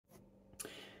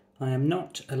I am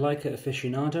not a Leica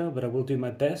aficionado, but I will do my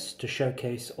best to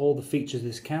showcase all the features of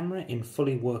this camera in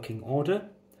fully working order.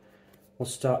 We'll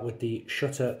start with the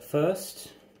shutter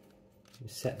first. We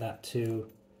set that to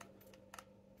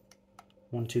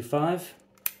 125.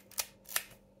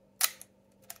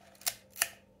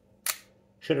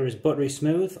 Shutter is buttery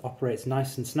smooth, operates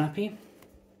nice and snappy.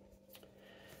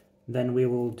 Then we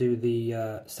will do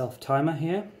the self-timer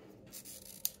here.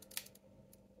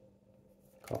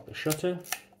 Cock the shutter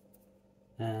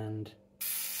and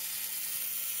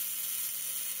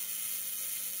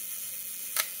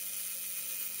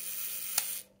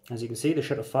as you can see, the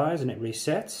shutter fires and it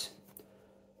resets.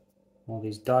 All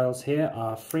these dials here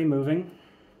are free moving.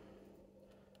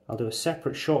 I'll do a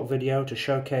separate short video to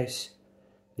showcase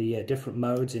the different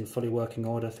modes in fully working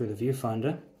order through the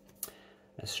viewfinder.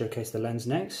 Let's showcase the lens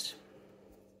next.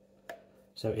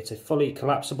 So it's a fully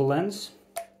collapsible lens.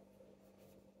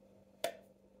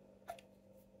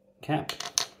 Cap.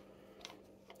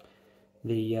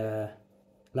 The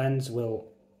lens will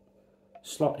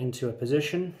slot into a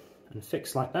position and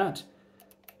fix like that.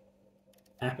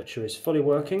 Aperture is fully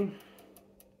working.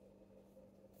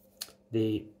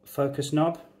 The focus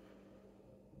knob,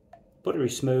 buttery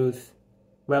smooth,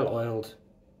 well oiled.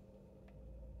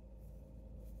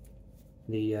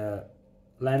 The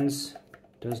lens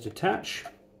does detach.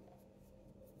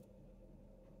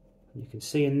 You can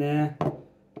see in there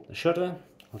the shutter.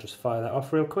 I'll just fire that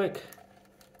off real quick.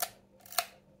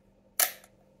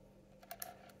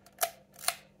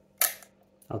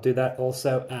 I'll do that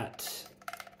also at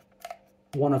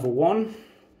 1/1,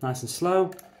 nice and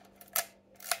slow.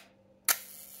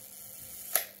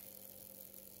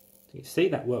 So you see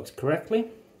that works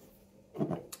correctly.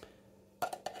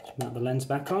 Just mount the lens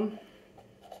back on.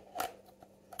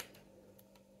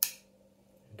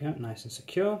 There we go, nice and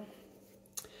secure.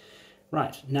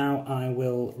 Right, now I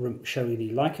will show you the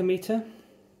Leica meter.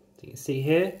 So you can see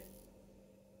here,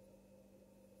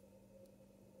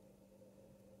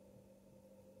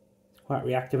 it's quite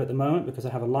reactive at the moment because I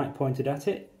have a light pointed at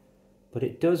it, but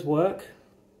it does work.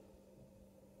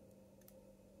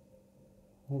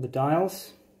 All the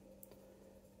dials,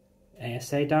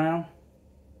 ASA dial,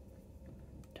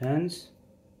 turns,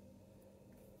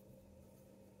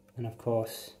 and of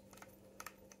course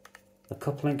the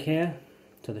coupling here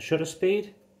to the shutter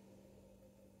speed.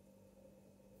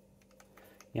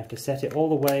 You have to set it all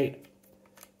the way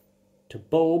to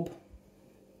bulb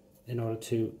in order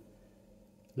to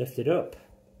lift it up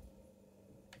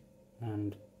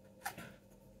and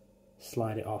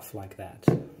slide it off like that.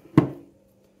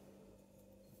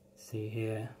 See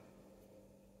here,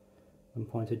 when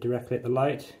pointed directly at the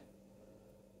light,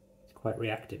 it's quite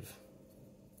reactive.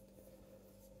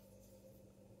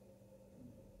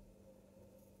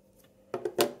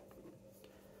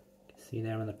 See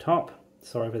there on the top,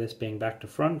 sorry for this being back to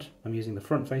front, I'm using the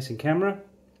front facing camera.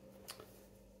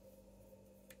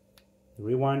 The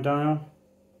rewind dial,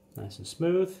 nice and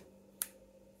smooth.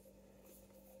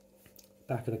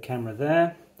 Back of the camera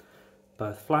there,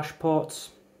 both flash ports.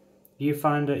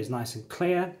 Viewfinder is nice and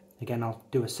clear. Again, I'll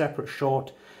do a separate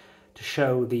short to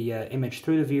show the image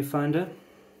through the viewfinder.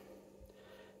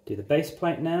 Do the base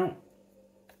plate now.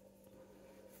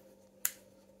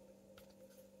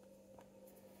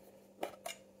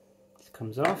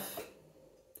 Comes off.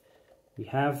 We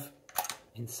have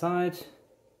inside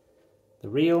the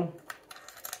reel,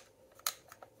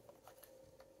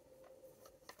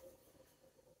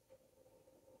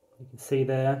 you can see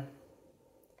there,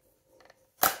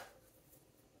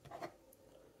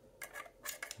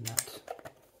 and that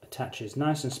attaches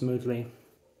nice and smoothly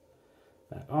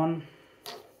back on.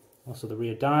 Also the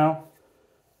rear dial,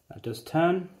 that does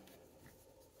turn,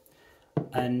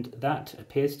 and that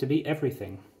appears to be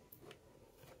everything.